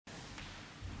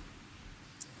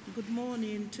Good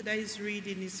morning. Today's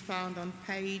reading is found on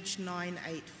page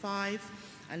 985,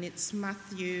 and it's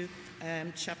Matthew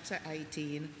chapter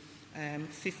 18,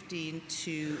 15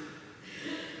 to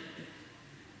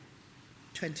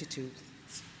 22.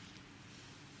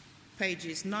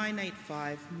 Pages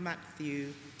 985,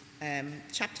 Matthew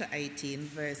chapter 18,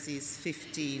 verses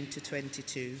 15 to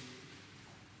 22.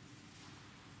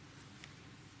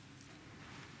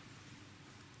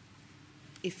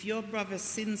 If your brother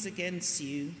sins against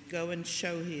you, go and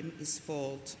show him his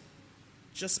fault,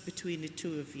 just between the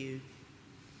two of you.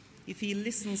 If he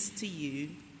listens to you,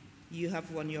 you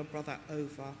have won your brother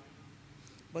over.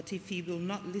 But if he will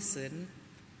not listen,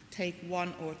 take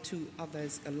one or two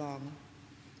others along,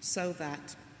 so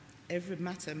that every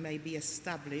matter may be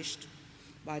established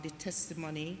by the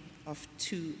testimony of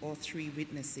 2 or 3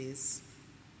 witnesses.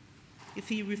 If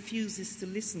he refuses to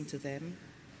listen to them,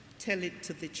 tell it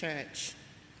to the church.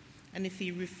 And if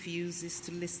he refuses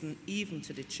to listen even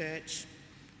to the church,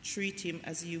 treat him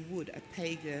as you would a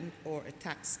pagan or a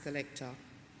tax collector.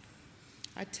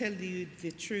 I tell you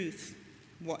the truth,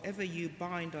 whatever you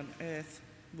bind on earth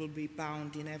will be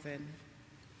bound in heaven,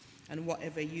 and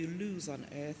whatever you loose on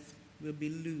earth will be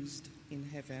loosed in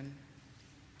heaven.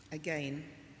 Again,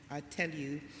 I tell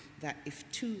you that if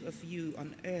 2 of you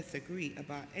on earth agree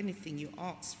about anything you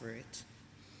ask for it,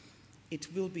 it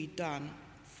will be done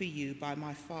for you by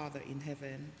my Father in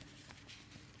heaven.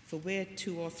 For where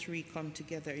 2 or 3 come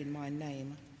together in my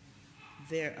name,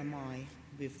 there am I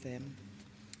with them.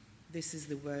 This is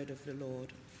the word of the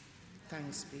Lord.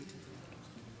 Thanks be to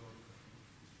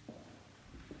God.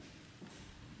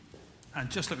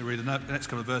 And just let me read the next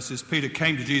couple of verses. Peter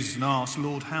came to Jesus and asked,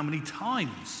 Lord, how many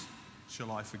times shall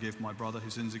I forgive my brother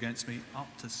who sins against me? Up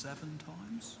to 7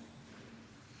 times?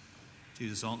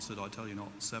 Jesus answered, I tell you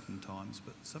not 7 times,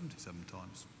 but 77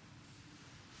 times.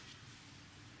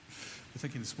 We're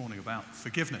thinking this morning about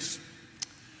forgiveness.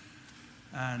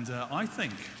 And I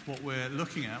think what we're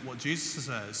looking at, what Jesus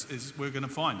says, is we're going to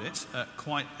find it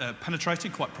quite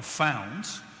penetrating, quite profound,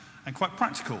 and quite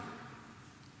practical.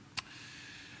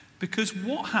 Because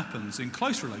what happens in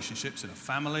close relationships, in a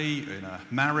family, in a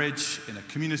marriage, in a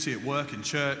community at work, in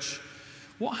church,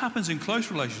 what happens in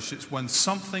close relationships when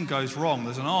something goes wrong?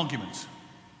 There's an argument,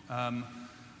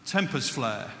 tempers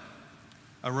flare,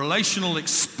 a relational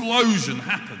explosion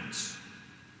happens.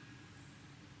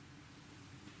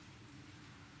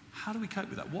 How do we cope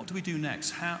with that? What do we do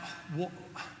next? I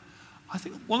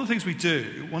think one of the things we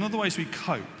do, one of the ways we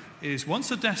cope, is once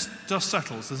the dust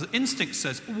settles, there's an instinct that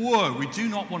says, whoa, we do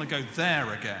not want to go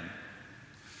there again.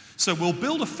 So we'll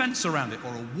build a fence around it,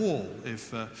 or a wall,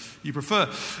 if you prefer.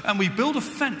 And we build a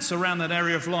fence around that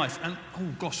area of life. And,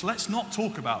 oh gosh, let's not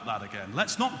talk about that again.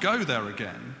 Let's not go there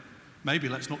again. Maybe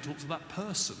let's not talk to that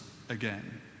person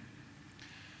again.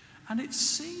 And it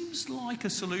seems like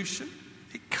a solution.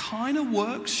 It kind of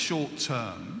works short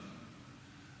term.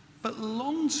 But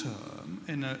long term,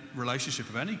 in a relationship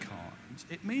of any kind,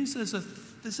 it means there's a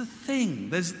thing.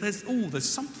 There's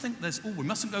something. We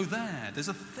mustn't go there. There's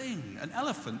a thing, an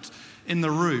elephant in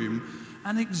the room,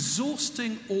 an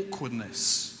exhausting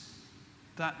awkwardness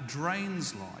that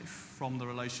drains life from the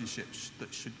relationships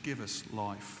that should give us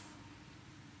life.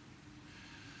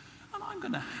 And I'm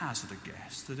going to hazard a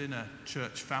guess that in a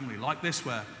church family like this,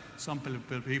 where some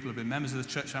people have been members of the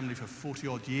church family for 40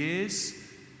 odd years,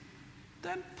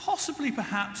 then possibly,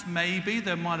 perhaps, maybe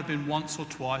there might have been once or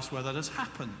twice where that has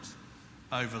happened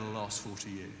over the last 40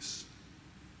 years.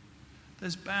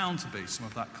 There's bound to be some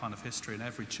of that kind of history in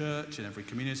every church, in every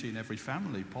community, in every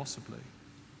family, possibly.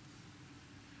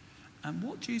 And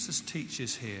what Jesus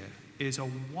teaches here is a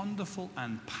wonderful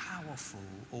and powerful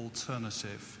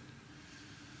alternative.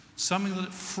 Something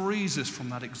that frees us from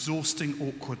that exhausting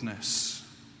awkwardness.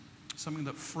 Something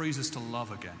that frees us to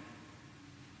love again.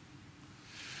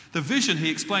 The vision, he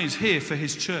explains here, for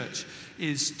his church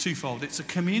is twofold. It's a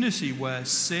community where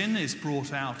sin is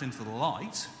brought out into the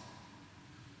light,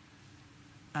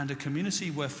 and a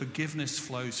community where forgiveness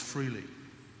flows freely.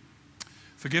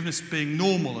 Forgiveness being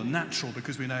normal and natural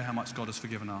because we know how much God has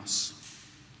forgiven us.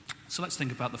 So let's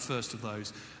think about the first of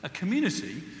those. A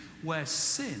community where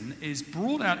sin is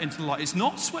brought out into the light. It's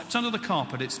not swept under the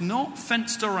carpet. It's not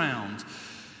fenced around.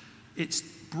 It's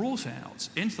brought out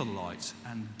into the light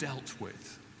and dealt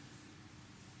with.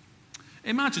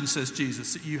 Imagine, says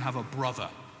Jesus, that you have a brother.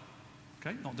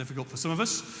 Okay, not difficult for some of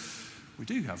us. We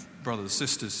do have brothers and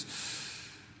sisters.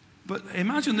 But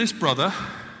imagine this brother,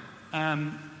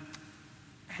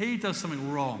 he does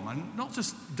something wrong. And not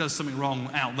just does something wrong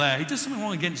out there, he does something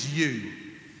wrong against you.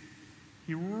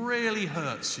 He really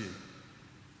hurts you.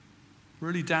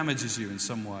 Really damages you in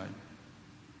some way.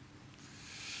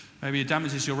 Maybe it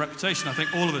damages your reputation. I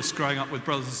think all of us growing up with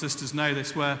brothers and sisters know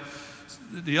this, where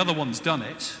the other one's done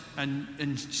it,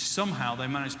 and somehow they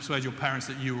managed to persuade your parents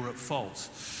that you were at fault.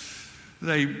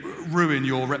 They ruin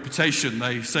your reputation.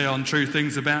 They say untrue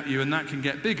things about you, and that can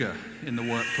get bigger in the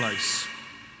workplace.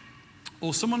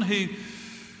 Or someone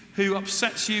who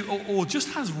upsets you or just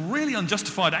has really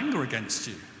unjustified anger against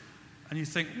you. And you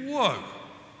think, whoa,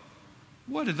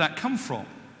 where did that come from?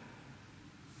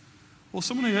 Or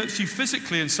someone who hurts you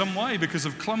physically in some way because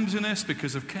of clumsiness,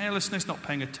 because of carelessness, not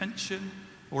paying attention,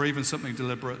 or even something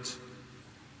deliberate.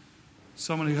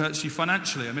 Someone who hurts you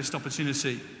financially, a missed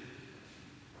opportunity,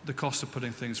 the cost of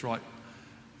putting things right.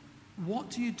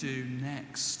 What do you do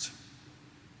next?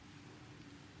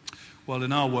 Well,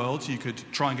 in our world, you could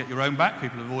try and get your own back.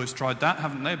 People have always tried that,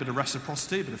 haven't they? A bit of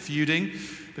reciprocity, a bit of feuding,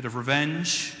 a bit of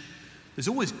revenge. There's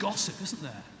always gossip, isn't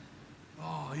there?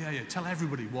 Oh, yeah, tell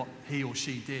everybody what he or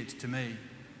she did to me.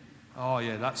 Oh,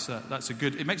 yeah, that's a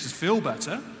good... It makes us feel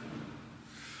better.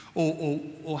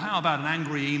 Or how about an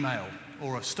angry email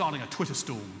or starting a Twitter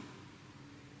storm?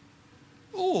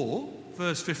 Or,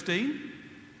 verse 15,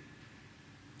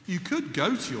 you could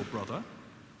go to your brother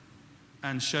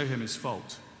and show him his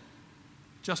fault,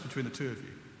 just between the two of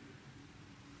you.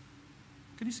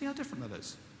 Can you see how different that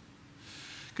is?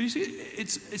 Can you see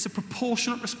it's a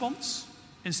proportionate response?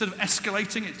 Instead of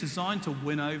escalating, it's designed to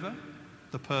win over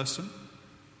the person.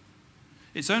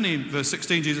 It's only in verse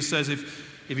 16 Jesus says if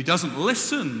he doesn't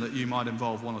listen that you might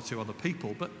involve one or two other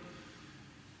people. But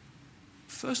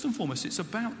first and foremost, it's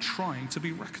about trying to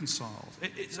be reconciled.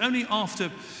 It's only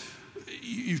after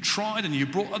you've tried and you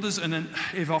brought others, and then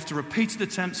if after repeated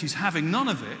attempts he's having none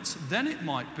of it, then it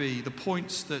might be the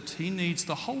point that he needs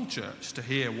the whole church to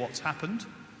hear what's happened,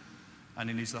 and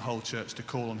he needs the whole church to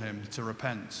call on him to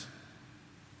repent.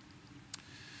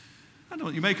 I don't know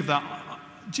what you make of that.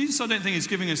 Jesus, I don't think, is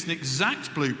giving us an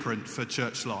exact blueprint for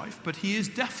church life, but he is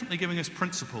definitely giving us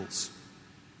principles.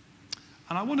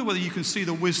 And I wonder whether you can see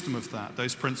the wisdom of that,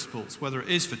 those principles, whether it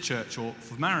is for church or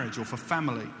for marriage or for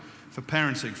family, for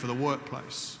parenting, for the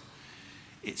workplace.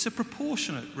 It's a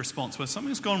proportionate response. When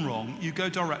something's gone wrong, you go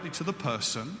directly to the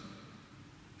person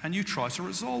and you try to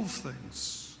resolve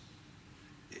things.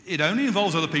 It only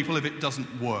involves other people if it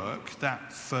doesn't work,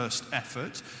 that first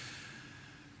effort.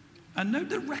 And note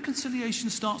that reconciliation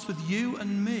starts with you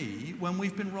and me when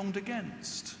we've been wronged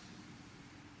against.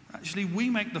 Actually, we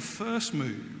make the first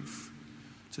move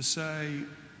to say,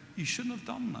 you shouldn't have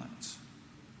done that,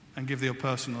 and give the other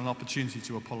person an opportunity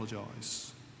to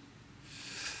apologize.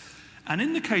 And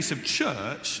in the case of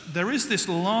church, there is this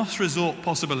last resort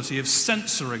possibility of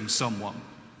censoring someone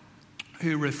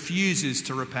who refuses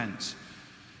to repent.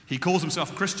 He calls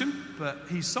himself a Christian, but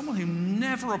he's someone who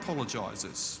never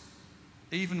apologizes,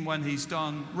 even when he's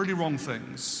done really wrong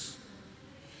things.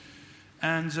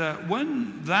 And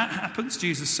when that happens,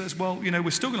 Jesus says, well,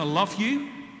 we're still going to love you,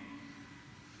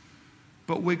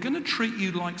 but we're going to treat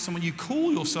you like someone, you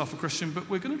call yourself a Christian, but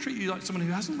we're going to treat you like someone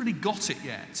who hasn't really got it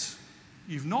yet.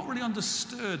 You've not really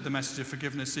understood the message of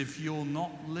forgiveness if you're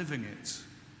not living it.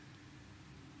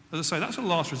 As I say, that's a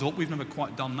last resort. We've never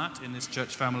quite done that in this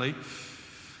church family.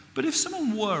 But if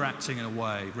someone were acting in a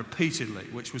way repeatedly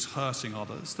which was hurting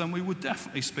others, then we would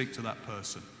definitely speak to that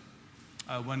person.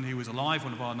 When he was alive,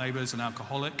 one of our neighbours, an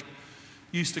alcoholic,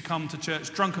 used to come to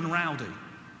church drunk and rowdy.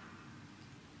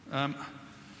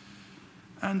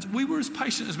 And we were as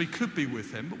patient as we could be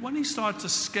with him, but when he started to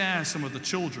scare some of the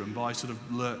children by sort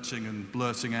of lurching and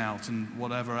blurting out and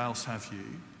whatever else have you,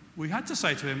 we had to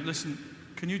say to him, listen,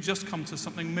 can you just come to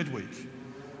something midweek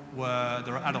where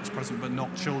there are adults present but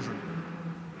not children?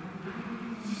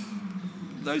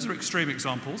 Those are extreme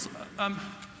examples.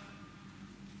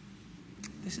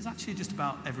 This is actually just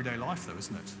about everyday life, though,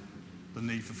 isn't it? The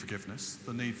need for forgiveness,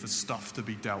 the need for stuff to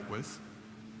be dealt with.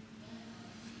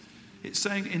 It's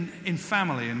saying in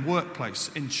family, in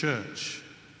workplace, in church,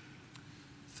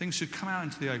 things should come out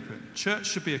into the open. Church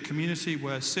should be a community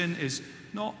where sin is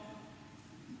not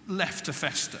left to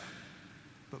fester,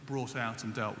 but brought out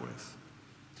and dealt with.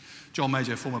 John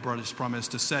Major, former British Prime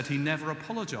Minister, said he never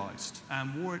apologised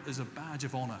and wore it as a badge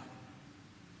of honour.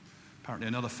 Apparently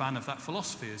another fan of that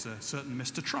philosophy is a certain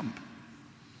Mr. Trump.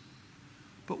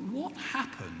 But what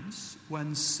happens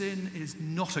when sin is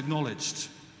not acknowledged?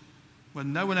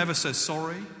 When no one ever says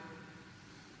sorry?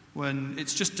 When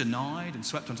it's just denied and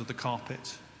swept under the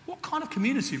carpet? What kind of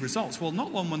community results? Well,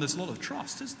 not one when there's a lot of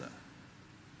trust, is there?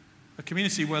 A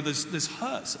community where there's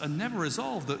hurts are never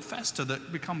resolved, that fester,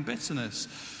 that become bitterness.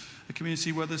 A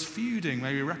community where there's feuding,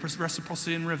 maybe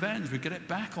reciprocity and revenge. We get it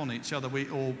back on each other,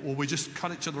 or we just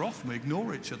cut each other off and we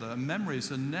ignore each other. And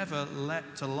memories are never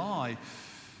let to lie.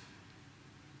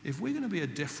 if we're going to be a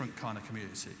different kind of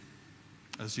community,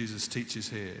 as Jesus teaches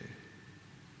here,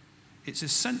 it's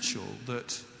essential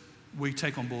that we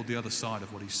take on board the other side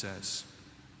of what he says.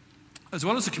 As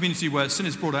well as a community where sin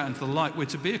is brought out into the light, we're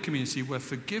to be a community where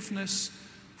forgiveness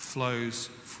flows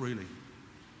freely.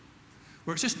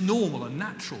 Where it's just normal and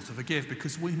natural to forgive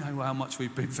because we know how much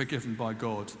we've been forgiven by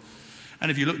God. And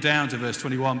if you look down to verse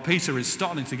 21, Peter is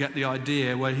starting to get the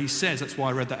idea where he says, that's why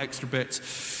I read that extra bit,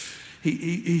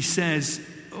 he says,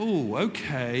 oh,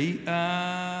 okay,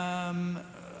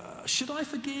 should I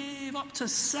forgive up to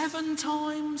 7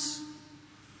 times?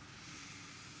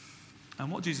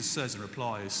 And what Jesus says in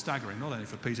reply is staggering, not only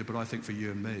for Peter, but I think for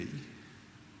you and me.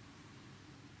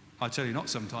 I tell you, not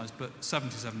 7 times, but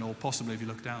 77, or possibly, if you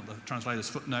look down at the translator's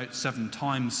footnote, 7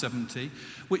 times 70,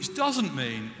 which doesn't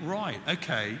mean, right,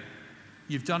 okay,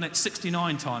 you've done it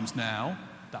 69 times now,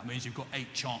 that means you've got 8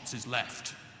 chances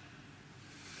left.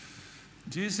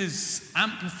 Jesus is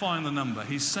amplifying the number.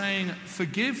 He's saying,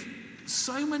 forgive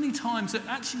so many times that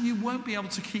actually you won't be able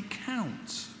to keep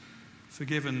count.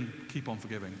 Forgive and keep on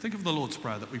forgiving. Think of the Lord's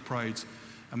Prayer that we prayed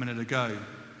a minute ago.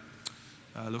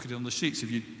 Look at it on the sheets if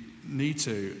you need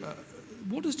to.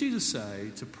 What does Jesus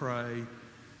say to pray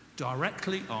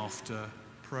directly after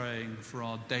praying for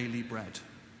our daily bread?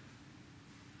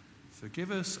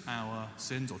 Forgive us our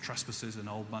sins or trespasses and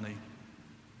old money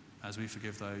as we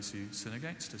forgive those who sin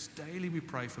against us. Daily we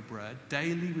pray for bread.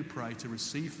 Daily we pray to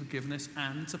receive forgiveness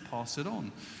and to pass it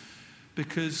on.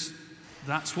 Because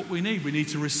that's what we need. We need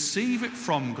to receive it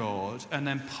from God and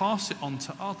then pass it on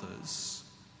to others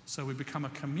so we become a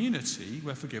community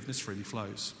where forgiveness freely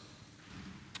flows.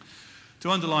 To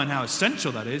underline how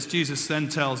essential that is, Jesus then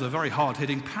tells a very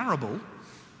hard-hitting parable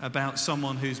about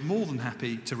someone who's more than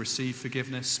happy to receive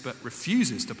forgiveness but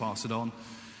refuses to pass it on.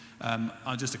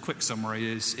 Just a quick summary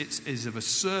is of a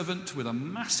servant with a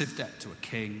massive debt to a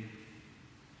king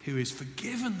who is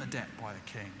forgiven the debt by a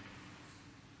king.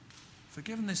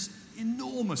 Forgiven this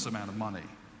enormous amount of money.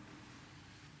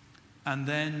 And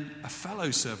then a fellow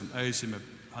servant owes him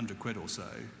 100 quid or so,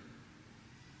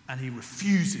 and he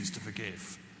refuses to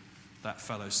forgive that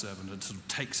fellow servant and sort of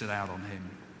takes it out on him.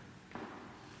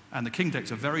 And the king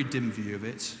takes a very dim view of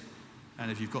it.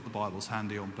 And if you've got the Bibles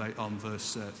handy on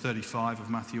verse 35 of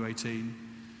Matthew 18,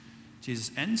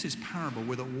 Jesus ends his parable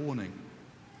with a warning.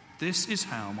 This is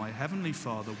how my heavenly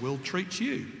Father will treat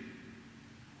you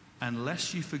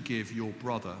unless you forgive your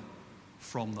brother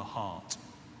from the heart.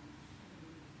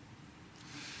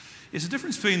 It's a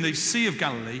difference between the Sea of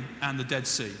Galilee and the Dead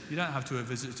Sea. You don't have to have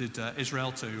visited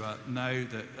Israel to know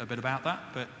a bit about that,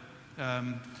 but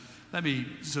let me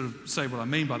sort of say what I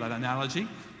mean by that analogy.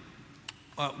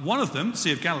 One of them,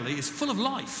 Sea of Galilee, is full of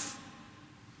life.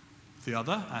 The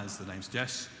other, as the name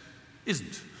suggests,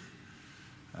 isn't.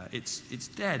 It's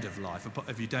dead of life,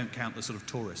 if you don't count the sort of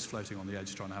tourists floating on the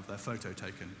edge trying to have their photo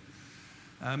taken.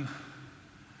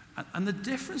 And the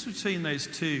difference between those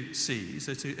two seas,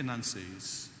 those two inland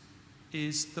seas,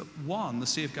 is that one, the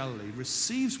Sea of Galilee,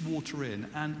 receives water in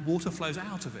and water flows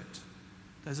out of it.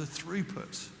 There's a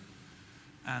throughput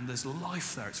and there's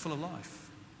life there. It's full of life.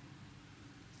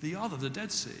 The other, the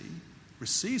Dead Sea,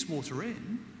 receives water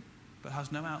in but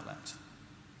has no outlet.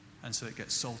 And so it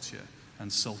gets saltier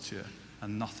and saltier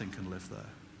and nothing can live there.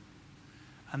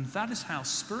 And that is how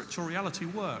spiritual reality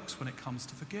works when it comes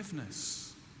to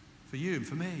forgiveness for you and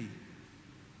for me.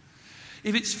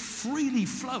 If it's freely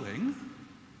flowing,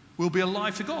 we'll be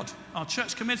alive to God. Our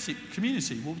church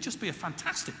community will just be a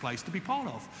fantastic place to be part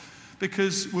of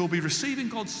because we'll be receiving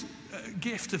God's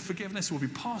gift of forgiveness. We'll be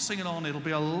passing it on. It'll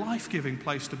be a life-giving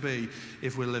place to be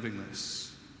if we're living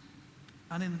this.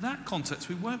 And in that context,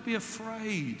 we won't be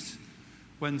afraid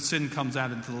when sin comes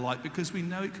out into the light because we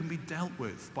know it can be dealt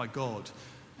with by God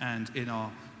and in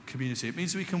our community. It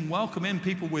means we can welcome in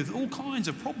people with all kinds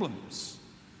of problems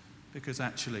because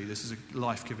actually this is a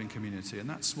life-giving community and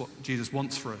that's what Jesus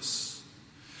wants for us.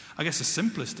 I guess the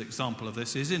simplest example of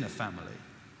this is in a family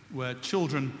where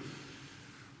children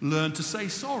learn to say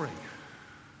sorry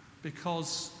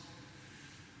because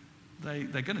they're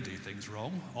going to do things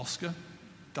wrong. Oscar,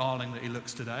 darling that he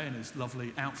looks today in his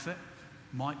lovely outfit,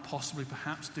 might possibly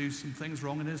perhaps do some things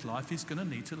wrong in his life. He's going to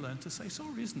need to learn to say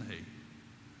sorry, isn't he?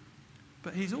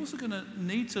 But he's also going to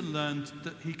need to learn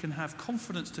that he can have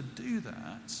confidence to do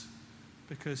that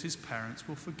because his parents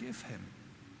will forgive him.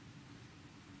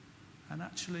 And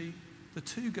actually, the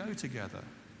two go together.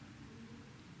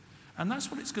 And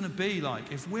that's what it's going to be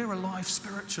like if we're alive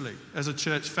spiritually as a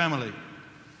church family.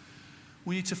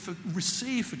 We need to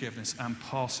receive forgiveness and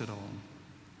pass it on.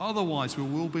 Otherwise, we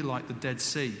will be like the Dead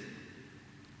Sea.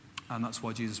 And that's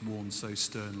why Jesus warns so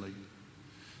sternly.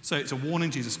 So it's a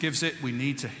warning, Jesus gives it. We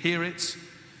need to hear it.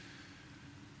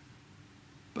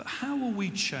 But how will we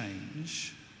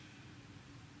change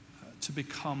to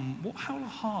become, how will our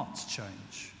hearts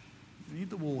change? We need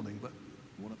the warning, but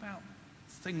what about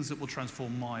things that will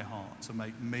transform my heart to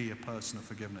make me a person of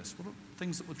forgiveness? What are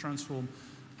things that will transform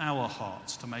our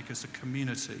hearts to make us a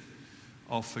community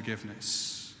of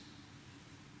forgiveness?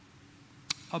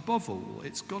 Above all,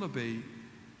 it's got to be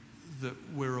that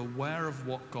we're aware of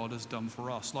what God has done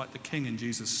for us. Like the king in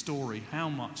Jesus' story, how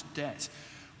much debt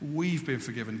we've been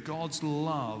forgiven. God's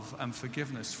love and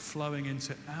forgiveness flowing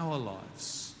into our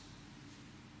lives.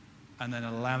 And then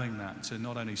allowing that to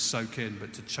not only soak in,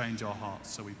 but to change our hearts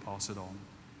so we pass it on.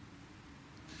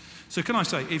 So can I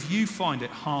say, if you find it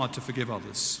hard to forgive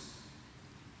others,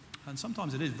 and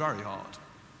sometimes it is very hard,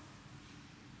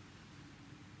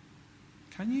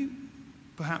 can you,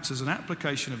 perhaps as an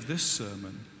application of this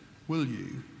sermon, will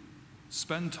you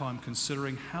spend time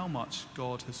considering how much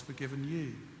God has forgiven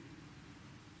you?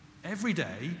 Every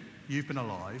day you've been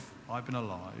alive, I've been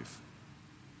alive,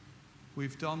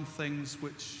 we've done things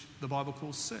which the Bible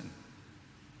calls sin.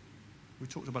 We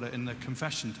talked about it in the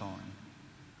confession time.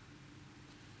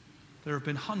 There have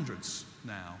been hundreds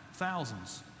now,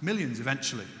 thousands, millions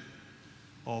eventually,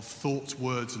 of thoughts,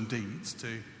 words and deeds, to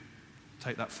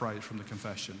take that phrase from the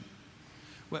confession,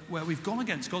 where we've gone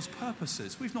against God's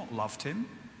purposes. We've not loved him.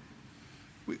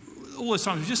 All those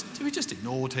times we just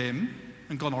ignored him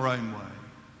and gone our own way.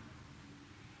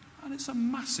 And it's a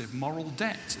massive moral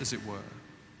debt, as it were.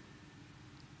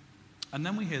 And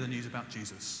then we hear the news about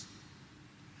Jesus.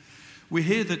 We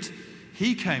hear that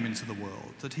he came into the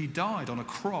world, that he died on a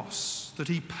cross, that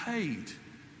he paid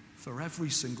for every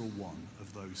single one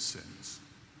of those sins.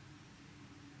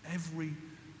 Every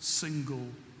single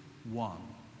one.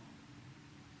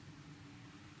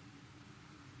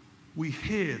 We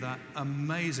hear that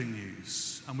amazing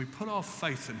news and we put our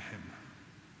faith in him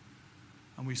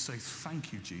and we say,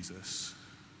 thank you, Jesus.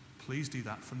 Please do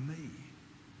that for me.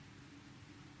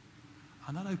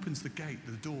 And that opens the gate,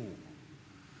 the door,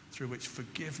 through which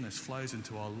forgiveness flows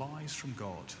into our lives from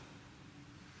God.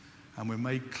 And we're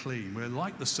made clean. We're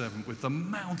like the servant with the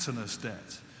mountainous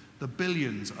debt, the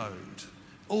billions owed,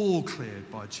 all cleared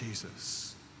by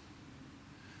Jesus.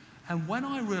 And when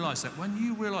I realize that, when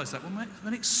you realize that,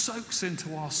 when it soaks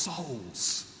into our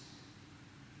souls,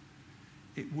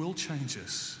 it will change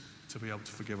us to be able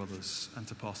to forgive others and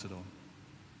to pass it on.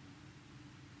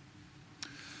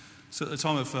 So at the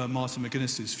time of Martin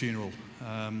McGuinness's funeral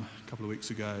a couple of weeks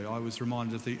ago, I was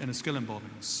reminded of the Enniskillen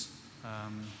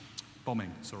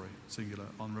singular,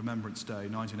 on Remembrance Day,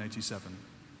 1987.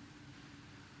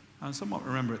 And some might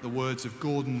remember it, the words of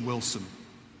Gordon Wilson,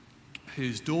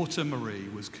 whose daughter Marie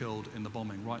was killed in the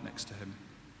bombing right next to him.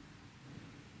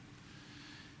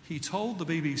 He told the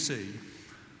BBC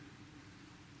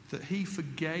that he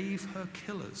forgave her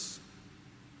killers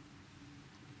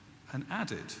and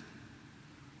added,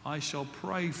 I shall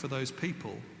pray for those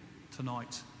people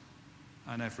tonight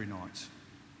and every night.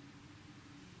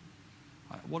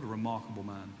 What a remarkable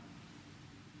man.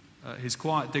 His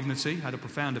quiet dignity had a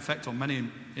profound effect on many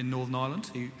in Northern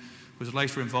Ireland. He was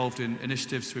later involved in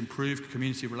initiatives to improve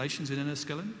community relations in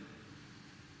Enniskillen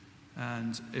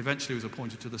and eventually was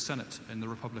appointed to the Senate in the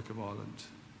Republic of Ireland.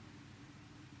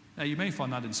 Now, you may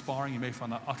find that inspiring, you may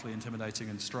find that utterly intimidating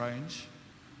and strange.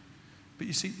 But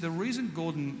you see, the reason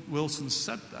Gordon Wilson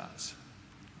said that,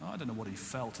 I don't know what he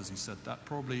felt as he said that,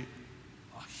 probably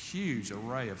a huge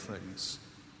array of things.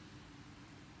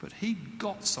 But he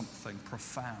got something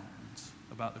profound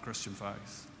about the Christian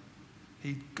faith.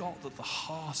 He got that the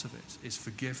heart of it is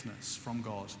forgiveness from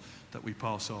God that we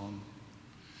pass on.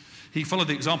 He followed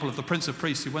the example of the Prince of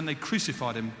Priests who, when they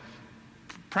crucified him,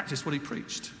 practiced what he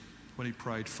preached when he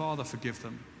prayed, Father, forgive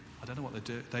them. I don't know what they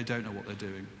do. They don't know what they're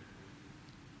doing.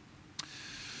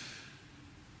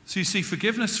 So you see,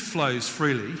 forgiveness flows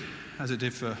freely, as it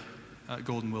did for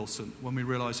Gordon Wilson, when we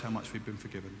realise how much we've been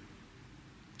forgiven.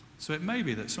 So it may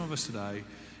be that some of us today,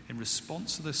 in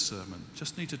response to this sermon,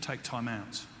 just need to take time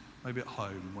out, maybe at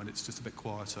home when it's just a bit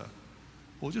quieter,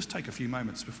 or just take a few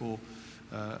moments before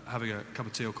having a cup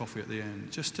of tea or coffee at the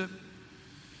end, just to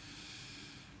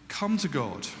come to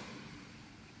God.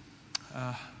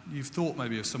 You've thought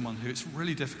maybe of someone who it's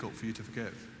really difficult for you to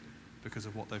forgive because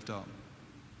of what they've done.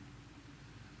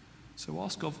 So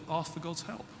ask for God's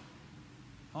help.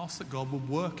 Ask that God will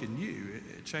work in you,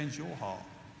 change your heart.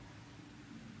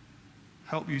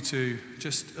 Help you to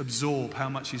just absorb how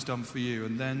much he's done for you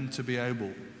and then to be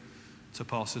able to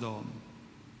pass it on.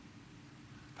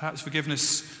 Perhaps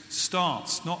forgiveness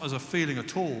starts not as a feeling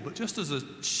at all, but just as a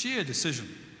sheer decision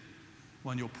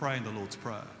when you're praying the Lord's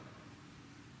Prayer.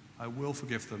 I will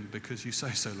forgive them because you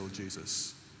say so, Lord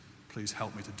Jesus. Please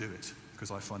help me to do it,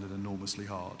 because I find it enormously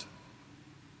hard.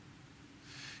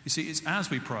 You see, it's as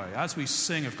we pray, as we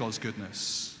sing of God's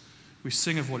goodness, we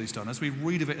sing of what he's done, as we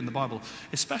read of it in the Bible,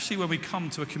 especially when we come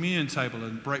to a communion table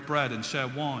and break bread and share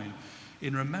wine,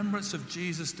 in remembrance of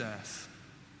Jesus' death,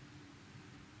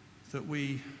 that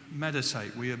we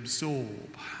meditate, we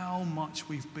absorb how much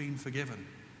we've been forgiven.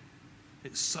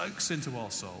 It soaks into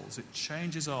our souls, it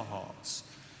changes our hearts,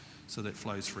 so that it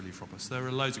flows freely from us. There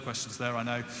are loads of questions there, I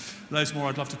know. Loads more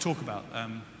I'd love to talk about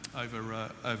over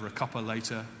a cuppa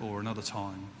later or another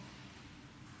time.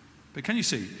 But can you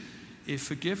see, if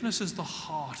forgiveness is the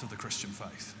heart of the Christian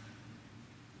faith,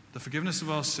 the forgiveness of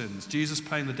our sins, Jesus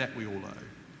paying the debt we all owe,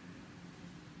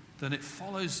 then it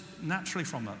follows naturally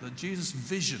from that Jesus'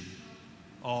 vision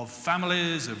of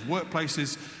families, of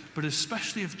workplaces, but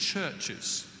especially of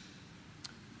churches,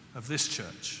 of this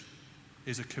church,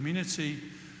 is a community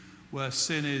where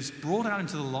sin is brought out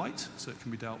into the light so it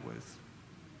can be dealt with.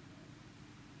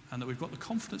 And that we've got the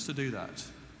confidence to do that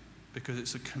because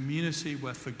it's a community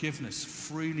where forgiveness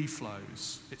freely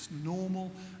flows. It's normal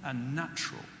and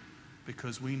natural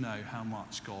because we know how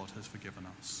much God has forgiven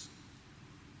us.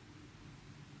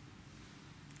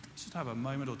 Let's just have a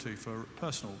moment or two for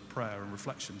personal prayer and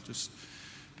reflection, just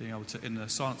being able to, in the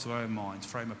silence of our own minds,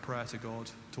 frame a prayer to God,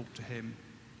 talk to him,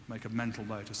 make a mental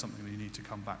note of something that you need to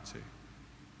come back to.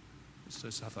 Let's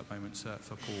just have that moment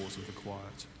for pause and for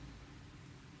quiet.